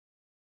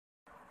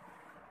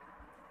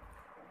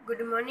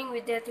Good morning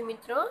વિદ્યાર્થી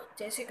મિત્રો,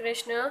 જય શ્રી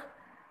કૃષ્ણ.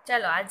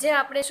 ચાલો આજે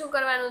આપણે શું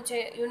કરવાનું છે,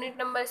 યુનિટ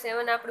નંબર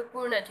 7 આપણું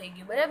પૂર્ણ થઈ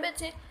ગયું, બરાબર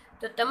છે.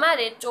 તો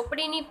તમારે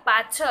ચોપડીની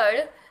પાછળ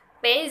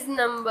પેજ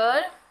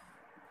નંબર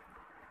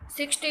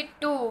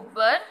 62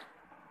 ઉપર,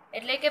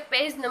 એટલે કે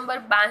પેજ નંબર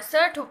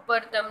 62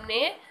 ઉપર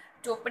તમને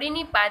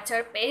ચોપડીની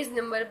પાછળ પેજ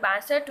નંબર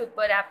 62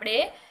 ઉપર આપણે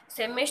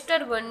સેમેસ્ટર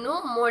 1નું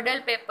મોડલ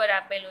પેપર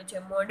આપેલું છે,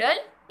 મોડલ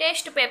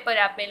ટેસ્ટ પેપર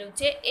આપેલું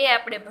છે, એ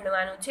આપણે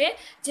ભણવાનું છે.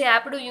 જે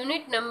આપણું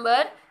યુનિટ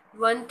નંબર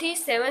 1 થી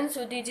 7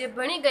 સુધી જે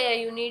ભણી ગયા,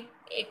 યુનિટ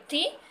 1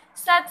 થી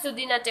 7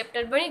 સુધીના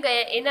ચેપ્ટર ભણી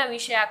ગયા, એના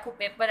વિશે આખું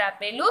પેપર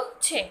આપેલું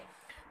છે.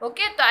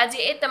 ઓકે, તો આજે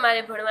એ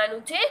તમારે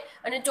ભણવાનું છે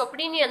અને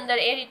ચોપડીની અંદર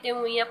એ રીતે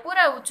હું અહીંયા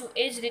પુરાવું છું,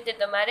 એ જ રીતે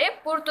તમારે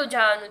પૂરતું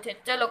જવાનું છે.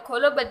 ચલો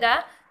ખોલો બધા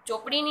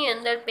ચોપડીની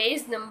અંદર page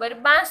number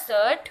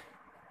 62,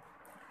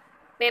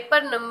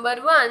 paper number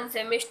 1,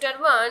 semester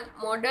 1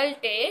 model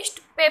test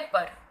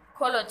paper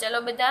ખોલો. ચલો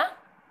બધા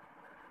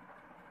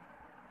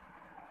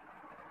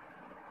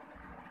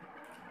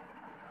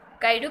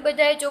કાઢ્યું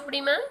બધાએ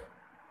ચોપડીમાં?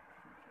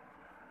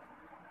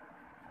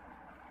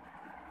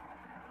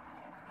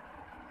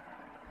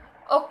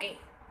 ઓકે,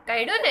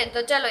 કાઢ્યું ને?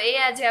 તો ચાલો એ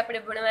આજે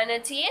આપણે ભણવાના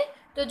છીએ.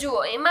 તો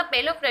જુઓ, એમાં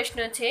પહેલો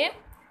પ્રશ્ન છે,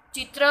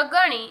 ચિત્ર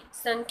ગણી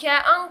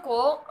સંખ્યા, અંકો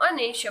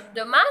અને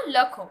શબ્દમાં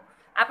લખો.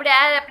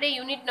 આપણે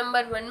યુનિટ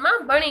નંબર 1 માં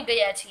ભણી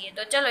ગયા છીએ.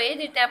 તો ચાલો એ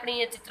રીતે આપણે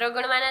અહીંયા ચિત્ર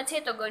ગણવાના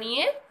છે. તો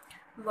ગણીએ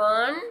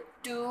 1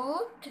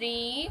 2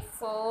 3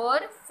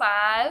 4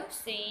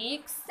 5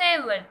 6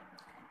 7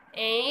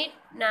 8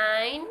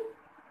 9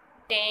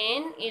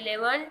 10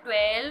 11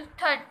 12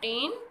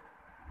 13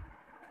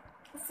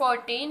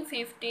 14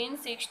 15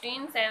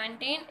 16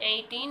 17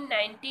 18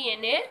 19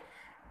 અને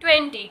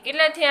 20.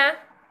 કેટલા થયા?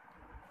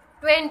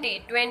 20.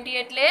 20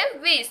 એટલે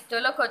 20.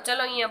 તો લખો,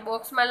 ચલો અહીંયા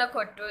બોક્સમાં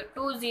લખો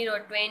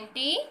 20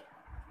 20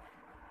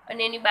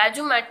 અને એની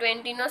બાજુમાં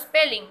 20 નો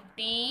સ્પેલિંગ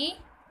TWENTY.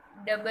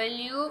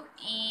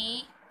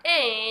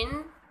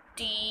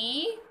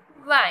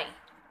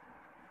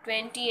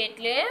 20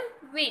 એટલે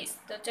 20.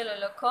 તો ચલો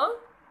લખો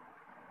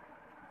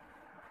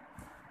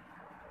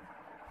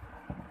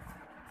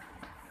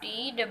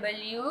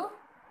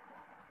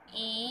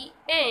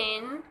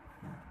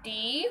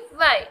TWENTY.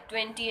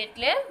 20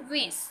 એટલે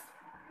 20.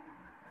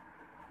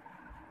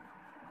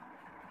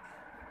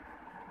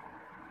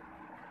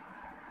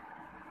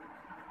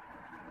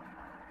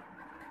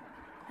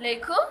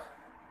 લખો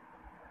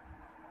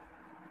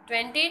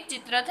 20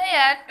 ચિત્ર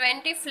થયા.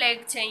 20 ફ્લેગ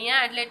છે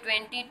અહીંયા, એટલે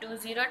 20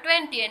 20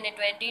 20 અને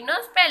 20 નો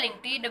સ્પેલિંગ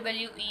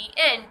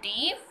TWENTY.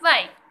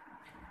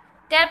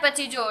 ત્યાર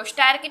પછી જો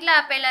સ્ટાર કેટલા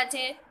આપેલા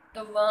છે,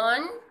 તો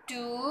 1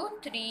 2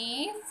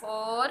 3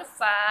 4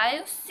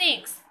 5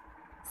 6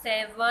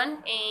 7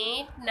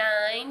 8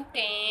 9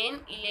 10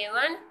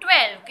 11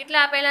 12.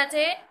 કેટલા આપેલા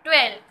છે?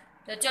 12.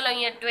 તો ચલો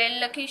અહીંયા 12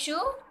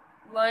 લખીશું,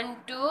 1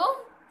 2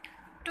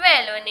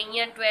 12 અને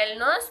અહીંયા 12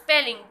 નો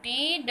સ્પેલિંગ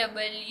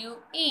TWELVE.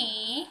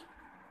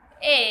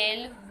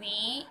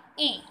 TWELVE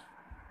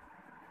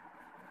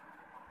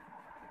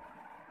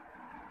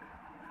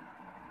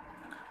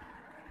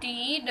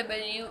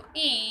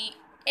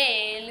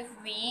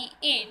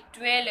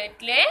 12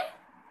 એટલે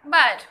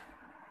 12.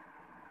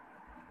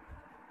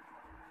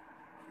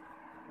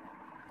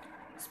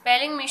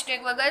 સ્પેલિંગ મિસ્ટેક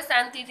વગર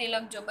શાંતિથી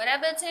લખજો,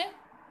 બરાબર છે.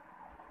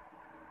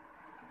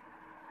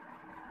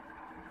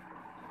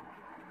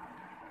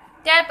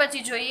 ત્યાર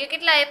પછી જોઈએ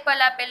કેટલા એપલ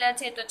આપેલા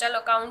છે. તો ચાલો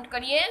કાઉન્ટ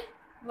કરીએ,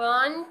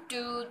 1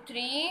 2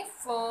 3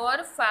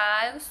 4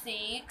 5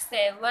 6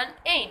 7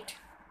 8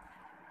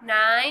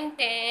 9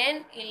 10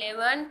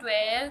 11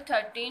 12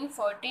 13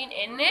 14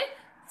 અને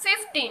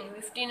 15.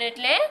 15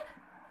 એટલે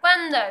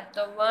 15.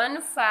 તો 1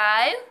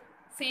 5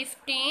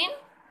 15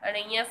 અને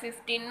અહીંયા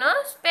 15 નો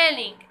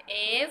સ્પેલિંગ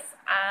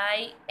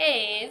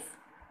FIFTEEN.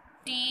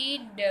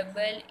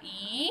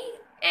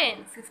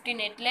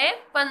 15 એટલે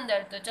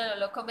 15. તો ચલો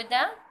લખો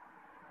બધા.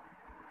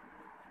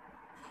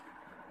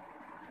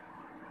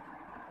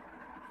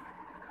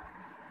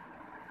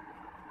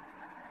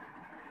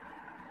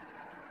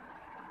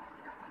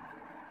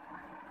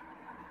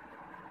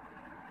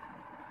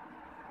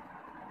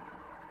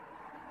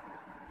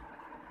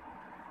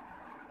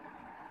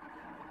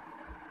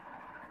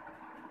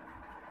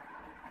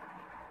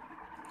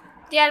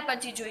 ત્યાર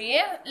પછી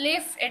જોઈએ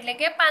લીફ એટલે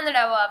કે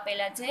પાંદડાઓ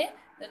આપેલા છે.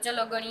 તો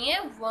ચલો ગણીએ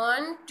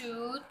 1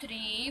 2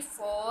 3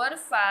 4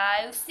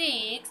 5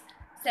 6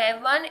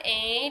 7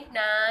 8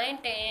 9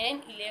 10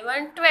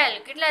 11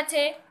 12. કેટલા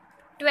છે?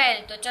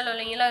 12. તો ચલો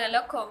અહીંયા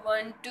લખો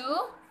 1 2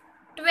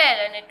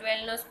 12 અને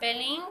 12 નો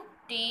સ્પેલિંગ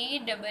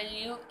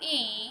TWELVE.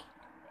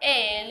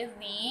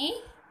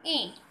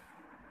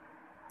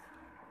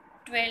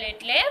 12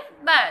 એટલે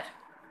 12.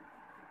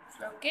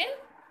 ઓકે,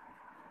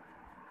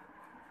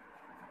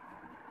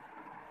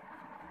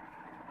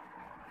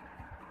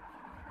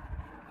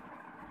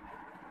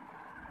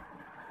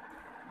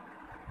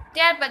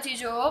 ત્યાર પછી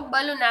જો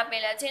બલૂન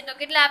આપેલા છે. તો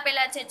કેટલા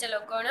આપેલા છે? ચલો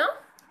ગણો,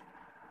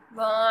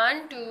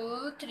 1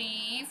 2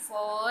 3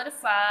 4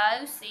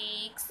 5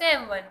 6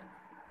 7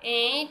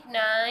 8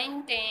 9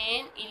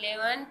 10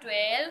 11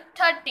 12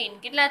 13.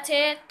 કેટલા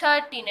છે?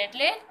 13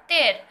 એટલે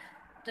 13.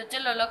 તો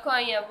ચલો લખો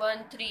અહીંયા 1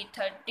 3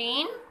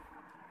 13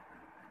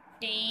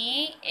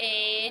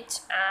 THIRTEEN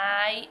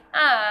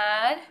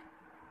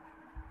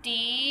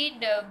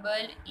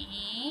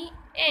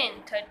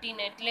 13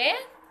 એટલે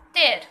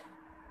 13.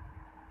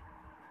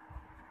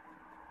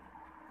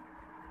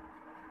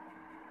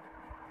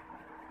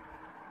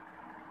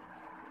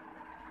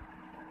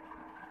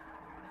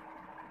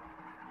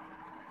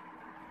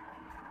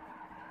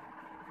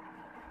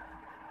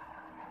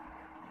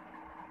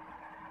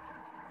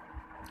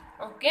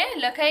 ઓકે,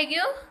 લખાઈ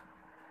ગયું.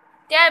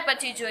 ત્યાર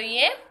પછી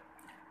જોઈએ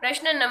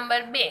પ્રશ્ન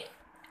નંબર 2.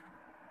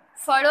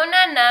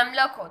 ફળોના નામ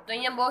લખો. તો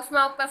અહીંયા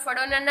બોક્સમાં ઉપર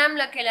ફળોના નામ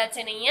લખેલા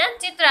છે ને અહીંયા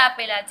ચિત્ર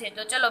આપેલા છે.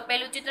 તો ચલો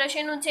પહેલું ચિત્ર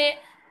શેનું છે?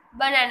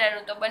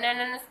 બનાનાનું. તો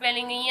બનાનાનું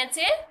સ્પેલિંગ અહીંયા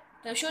છે.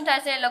 તો શું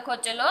થશે? લખો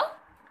ચલો.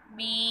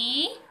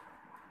 BANANA.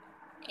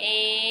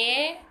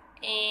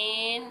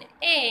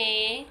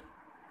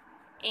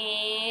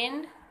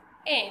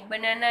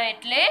 બનાના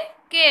એટલે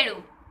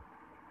કેળું.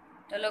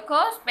 તો લખો,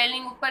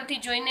 સ્પેલિંગ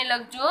ઉપરથી જોઈને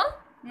લખજો.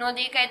 નો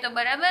દેખાય તો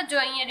બરાબર. જો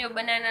અહીંયા રહ્યો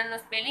બનાનાનો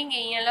સ્પેલિંગ,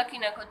 અહીંયા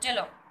લખી નાખો.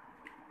 ચલો,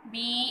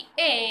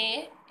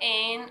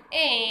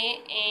 BANANA.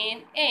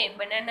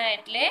 બનાના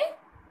એટલે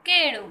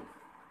કેળું.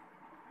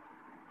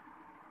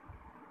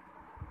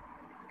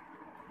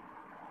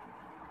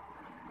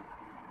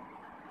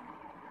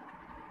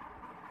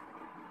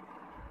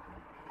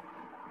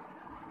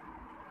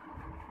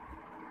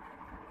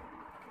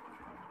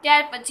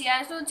 ત્યાર પછી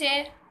આ શું છે?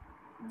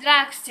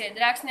 દ્રાક્ષ છે.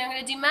 દ્રાક્ષને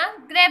અંગ્રેજીમાં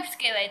ગ્રેપ્સ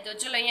કહેવાય. તો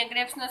ચલો અહીંયા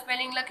ગ્રેપ્સનો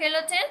સ્પેલિંગ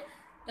લખેલો છે.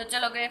 તો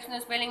ચલો ગ્રેપ્સનો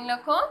સ્પેલિંગ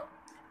લખો.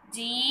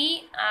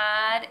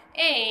 GRAPES.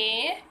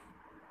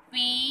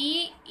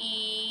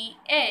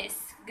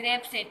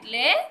 ગ્રેપ્સ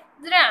એટલે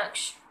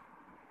દ્રાક્ષ.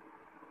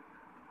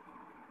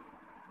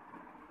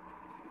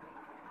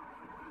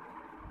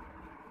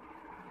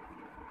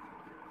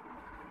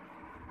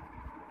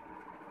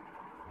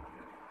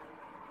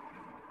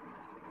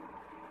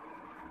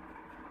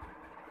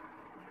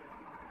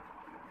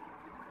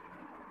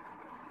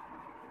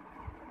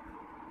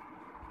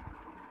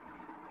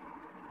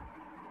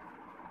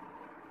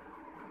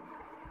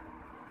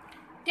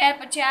 ત્યાર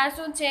પછી આ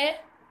શું છે?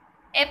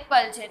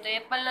 એપલ છે. તો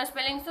એપલનો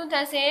સ્પેલિંગ શું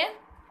થશે?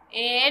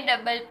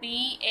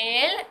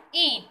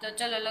 APPLE. તો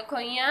ચલો લખો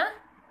અહીંયા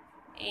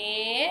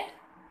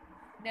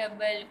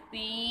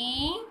APPLE.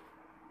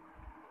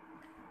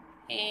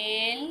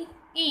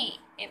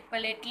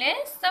 એપલ એટલે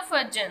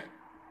સફરજન.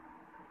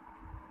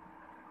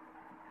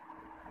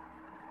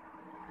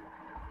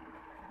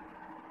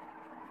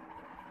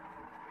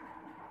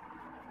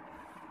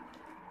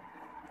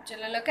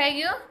 ચલો લખાઈ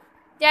ગયું.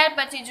 ત્યાર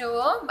પછી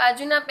જુઓ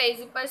બાજુના પેજ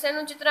ઉપર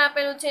શેનું ચિત્ર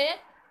આપેલું છે?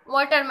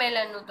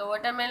 વોટરમેલનનું. તો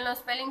વોટરમેલનનો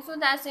સ્પેલિંગ શું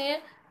થશે?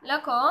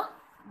 લખો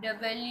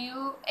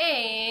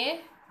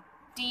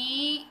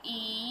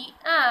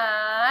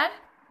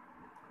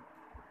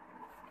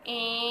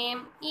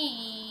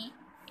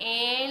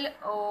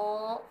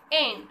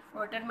WATERMELON.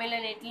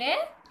 વોટરમેલન એટલે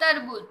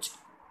તરબૂચ.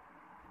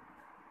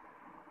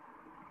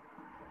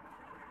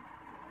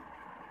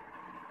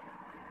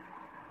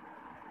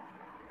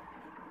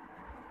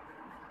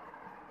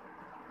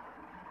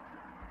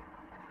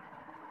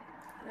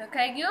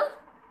 લખાઈ ગયું.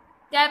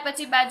 ત્યાર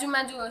પછી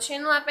બાજુમાં જુઓ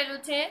શેનું આપેલું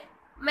છે?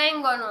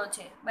 મેંગોનો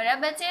છે.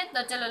 બરાબર છે. તો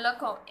ચલો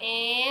લખો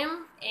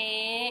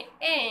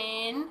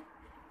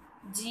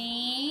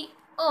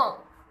MANGO.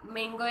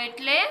 મેંગો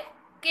એટલે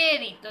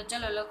કેરી. તો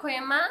ચલો લખો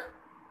એમાં.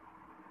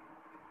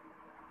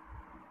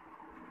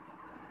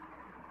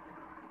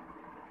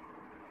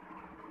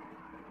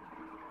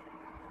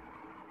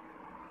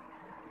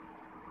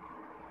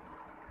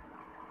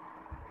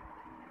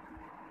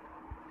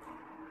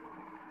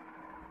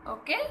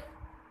 ઓકે,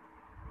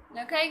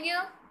 લખાઈ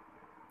ગયું.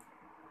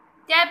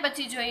 ત્યાર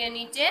પછી જોઈએ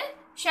નીચે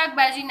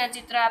શાકભાજીના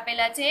ચિત્ર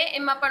આપેલા છે.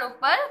 એમાં પણ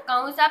ઉપર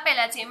કૌંસ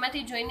આપેલા છે.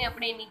 એમાંથી જોઈને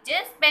આપણે નીચે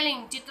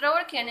સ્પેલિંગ ચિત્ર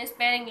ઓળખી અને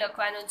સ્પેલિંગ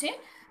લખવાનું છે.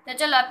 તો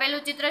ચલો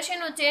આપેલું ચિત્ર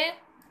શેનું છે?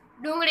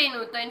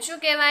 ડુંગળીનું. તો એને શું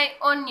કહેવાય?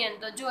 ઓનિયન.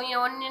 તો જો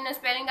અહીંયા ઓનિયનનો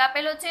સ્પેલિંગ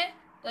આપેલો છે.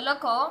 તો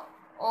લખો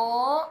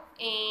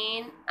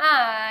ONION.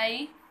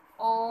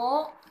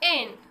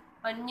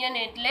 ઓનિયન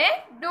એટલે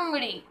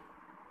ડુંગળી.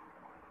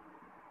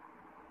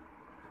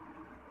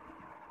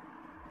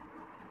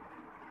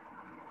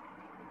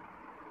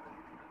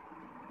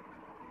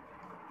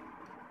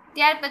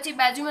 ત્યાર પછી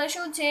બાજુમાં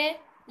શું છે?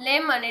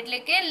 લેમન એટલે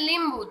કે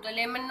લીંબુ. તો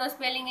લેમનનો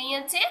સ્પેલિંગ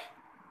અહીંયા છે.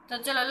 તો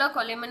ચલો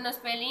લખો લેમનનો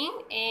સ્પેલિંગ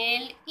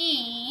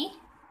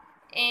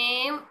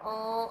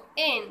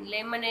LEMON.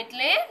 લેમન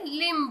એટલે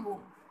લીંબુ.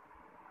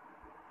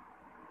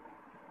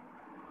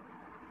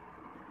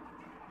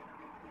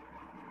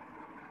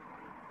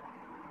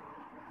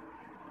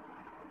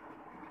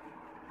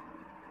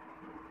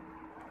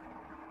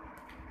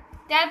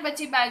 ત્યાર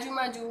પછી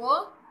બાજુમાં જુઓ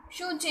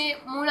શું છે?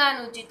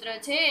 મૂળાનું ચિત્ર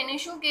છે. એને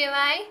શું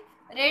કહેવાય?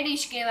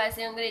 રેડિશ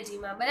કહેવાશે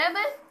અંગ્રેજીમાં.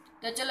 બરાબર.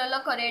 તો ચલો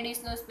લખો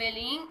રેડિશનો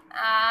સ્પેલિંગ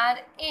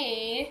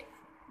RADISH.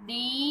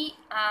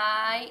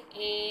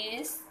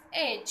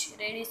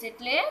 રેડિશ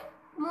એટલે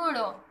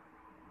મૂળો.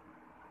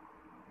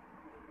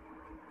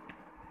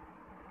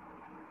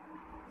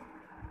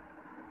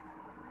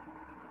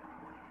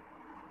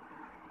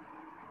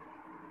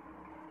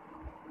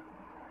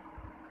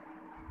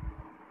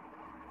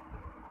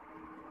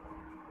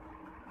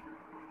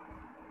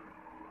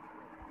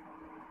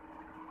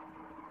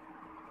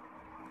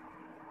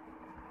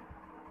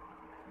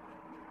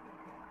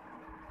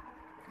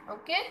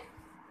 ઓકે,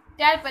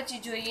 ત્યાર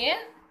પછી જોઈએ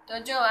તો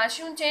જો આ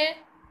શું છે,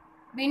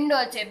 ભીંડો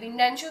છે.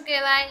 ભીંડાને શું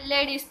કહેવાય?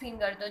 Ladies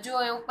finger. તો જો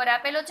એ ઉપર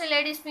આપેલો છે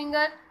લેડીઝ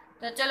ફિંગર,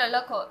 તો ચલો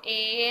લખો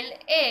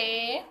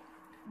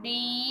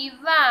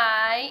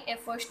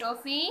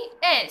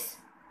LADYS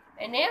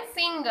અને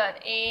ફિંગર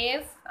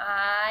FINGER.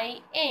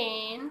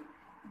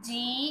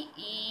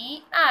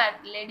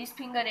 લેડીઝ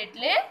ફિંગર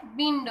એટલે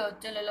ભીંડો.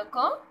 ચલો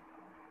લખો.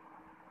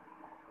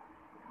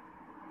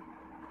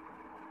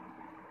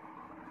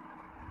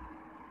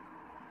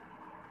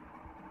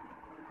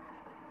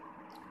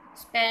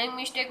 સ્પેલિંગ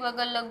મિસ્ટેક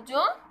વગર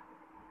લખજો.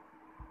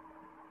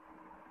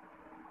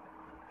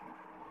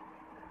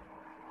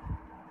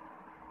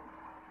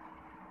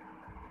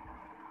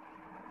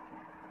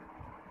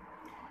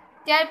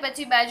 ત્યાર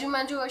પછી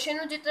બાજુમાં જુઓ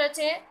શેનું ચિત્ર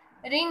છે?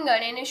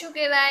 રીંગણ. એને શું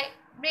કહેવાય?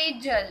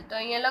 બ્રિંજલ. તો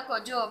અહીંયા લખો,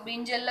 જો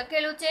બ્રિંજલ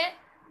લખેલું છે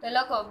તો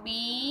લખો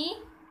BRINJAL.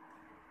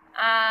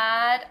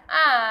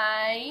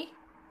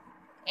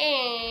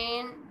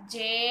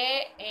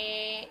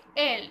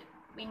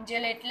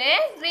 બ્રિંજલ એટલે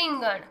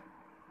રીંગણ.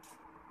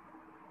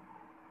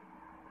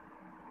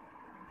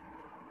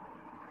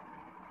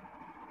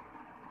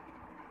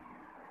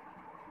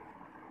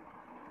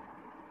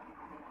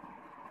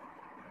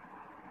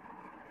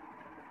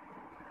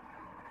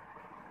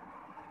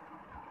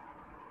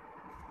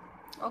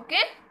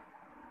 ઓકે,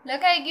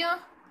 લખાઈ ગયું.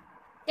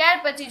 ત્યાર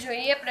પછી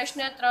જોઈએ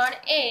પ્રશ્ન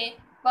 3A,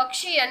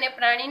 પક્ષી અને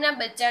પ્રાણીના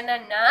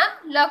બચ્ચાના નામ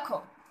લખો.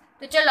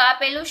 તો ચલો આ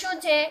પેલું શું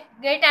છે?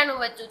 ઘેટાનું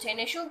બચ્ચું છે.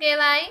 એને શું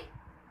કહેવાય?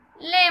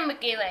 લેમ્બ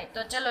કહેવાય. તો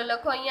ચલો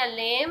લખો અહીંયા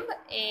લેમ્બ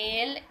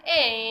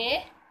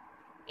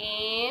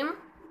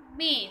LAMB.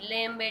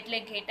 લેમ્બ એટલે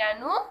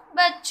ઘેટાનું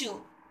બચ્ચું.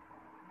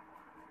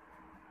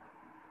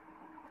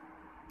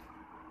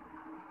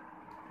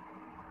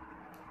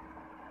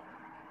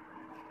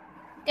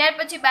 ત્યાર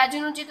પછી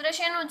બાજુનું ચિત્ર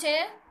શેનું છે?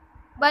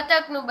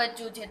 બતકનું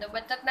બચ્ચું છે. તો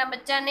બતકના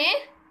બચ્ચાને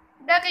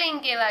ડકલિંગ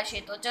કહેવાશે.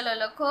 તો ચલો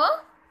લખો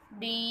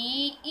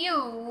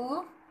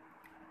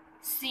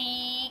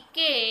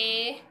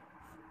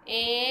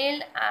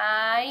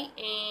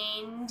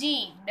DUCKLING.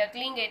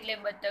 ડકલિંગ એટલે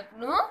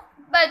બતકનું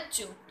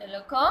બચ્ચું. તો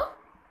લખો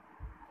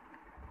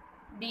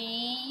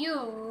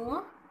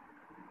DUCKLING.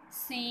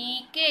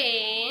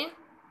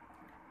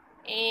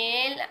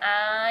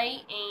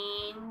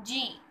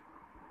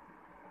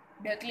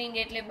 ડકલિંગ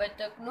એટલે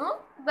બતકનું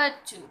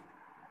બચ્ચું.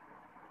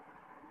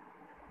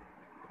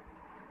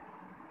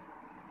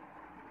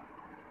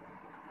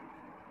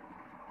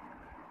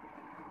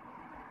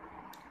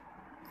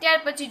 ત્યાર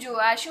પછી જુઓ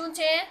આ શું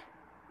છે?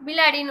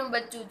 બિલાડીનું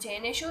બચ્ચું છે.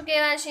 એને શું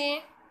કહેવાશે?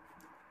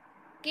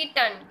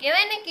 કિટન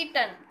કહેવાય ને,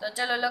 કિટન. તો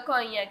ચલો લખો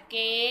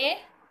KITTEN.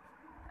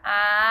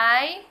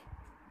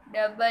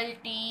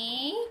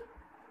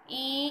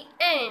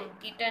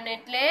 કિટન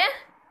એટલે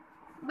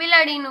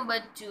બિલાડીનું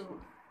બચ્ચું.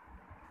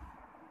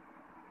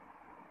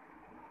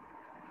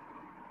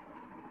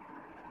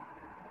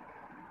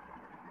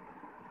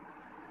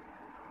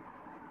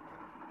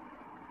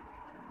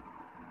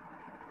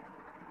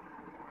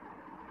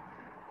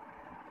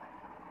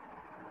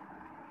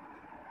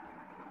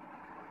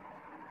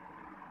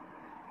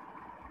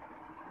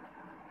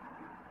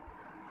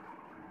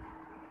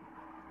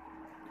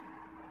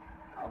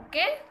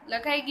 ઓકે,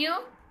 લખાઈ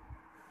ગયું.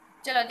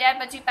 ચલો ત્યાર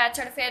પછી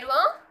પાછળ ફેરવો.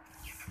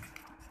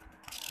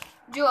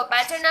 જુઓ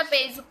પાછળના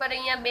પેજ ઉપર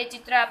અહીંયા બે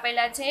ચિત્ર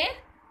આપેલા છે.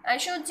 આ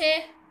શું છે?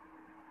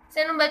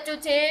 શેનું બચ્ચું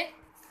છે?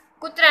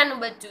 કૂતરાનું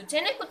બચ્ચું છે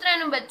ને,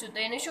 કૂતરાનું બચ્ચું. તો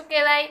એને શું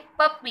કહેવાય?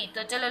 પપ્પી.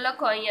 તો ચલો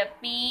લખો અહીંયા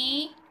PUPPY.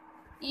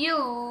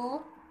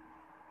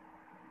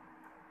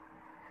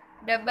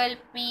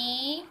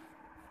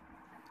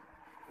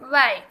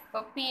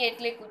 પપ્પી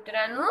એટલે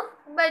કૂતરાનું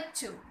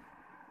બચ્ચું.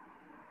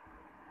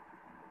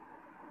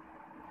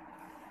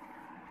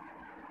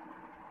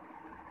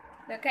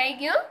 લખાઈ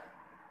ગયું.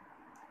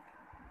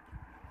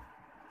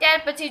 ત્યાર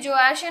પછી જો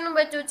આ શેનું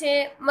બચ્ચું છે?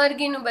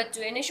 મરઘીનું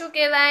બચ્ચું. એને શું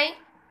કહેવાય?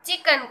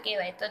 ચિકન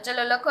કહેવાય. તો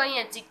ચલો લખો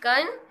અહીંયા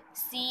ચિકન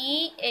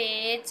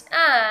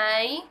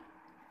CHICKEN.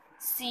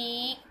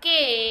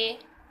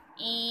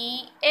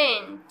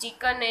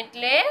 ચિકન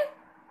એટલે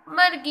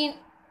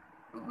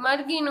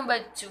મરઘીનું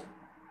બચ્ચું.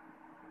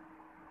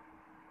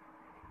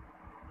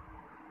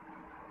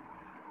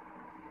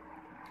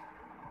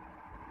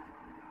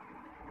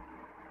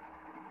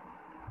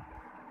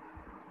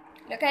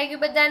 લખાઈ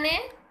ગયું બધાને?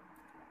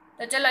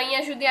 તો ચલો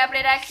અહીંયા સુધી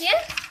આપણે રાખીએ.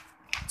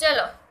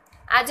 ચલો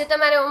આજે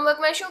તમારે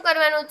હોમવર્કમાં શું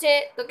કરવાનું છે?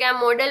 તો કે આ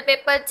મોડેલ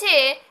પેપર છે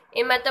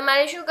એમાં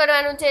તમારે શું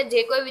કરવાનું છે? જે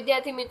કોઈ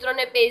વિદ્યાર્થી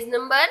મિત્રોને પેજ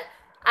નંબર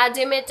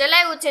આજે મેં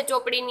ચલાવ્યું છે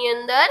ચોપડીની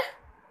અંદર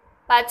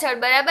પાછળ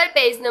બરાબર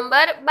પેજ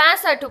નંબર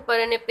 62 ઉપર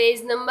અને પેજ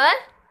નંબર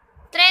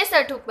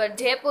 63 ઉપર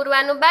જે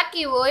પૂરવાનું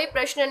બાકી હોય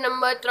પ્રશ્ન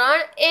નંબર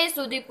 3A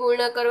સુધી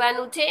પૂર્ણ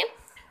કરવાનું છે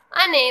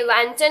અને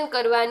વાંચન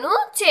કરવાનું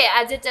છે.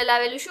 આજે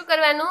ચલાવેલું શું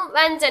કરવાનું?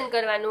 વાંચન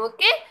કરવાનું.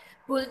 ઓકે,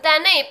 ભૂલતા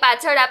નહીં.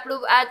 પાછળ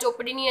આપણું આ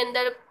ચોપડીની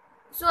અંદર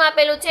શું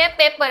આપેલું છે?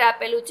 પેપર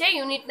આપેલું છે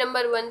યુનિટ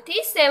નંબર 1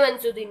 થી 7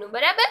 સુધીનું.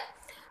 બરાબર,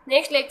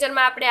 નેક્સ્ટ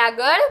લેક્ચરમાં આપણે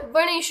આગળ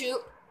ભણીશું.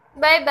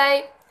 Bye bye.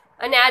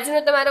 અને આજનો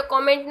તમારો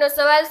કોમેન્ટનો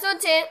સવાલ શું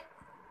છે?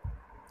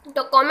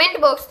 તો કોમેન્ટ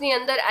બોક્સની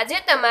અંદર આજે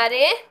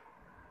તમારે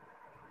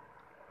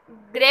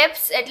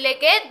ગ્રેપ્સ એટલે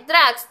કે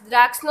દ્રાક્ષ,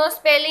 દ્રાક્ષનો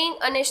સ્પેલિંગ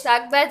અને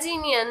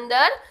શાકભાજીની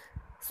અંદર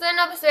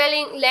શેનો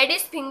સ્પેલિંગ,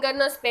 લેડીઝ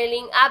ફિંગરનો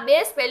સ્પેલિંગ, આ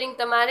બે સ્પેલિંગ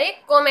તમારે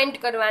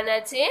કોમેન્ટ કરવાના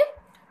છે.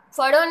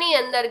 ફળોની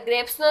અંદર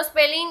ગ્રેપ્સનો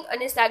સ્પેલિંગ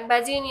અને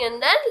શાકભાજીની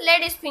અંદર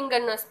લેડીઝ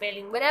ફિંગરનો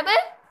સ્પેલિંગ.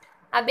 બરાબર,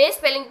 આ બે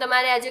સ્પેલિંગ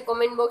તમારે આજે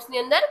કોમેન્ટ બોક્સની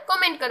અંદર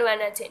કોમેન્ટ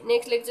કરવાના છે.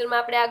 નેક્સ્ટ લેક્ચરમાં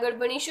આપણે આગળ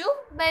ભણીશું.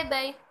 Bye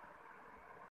bye.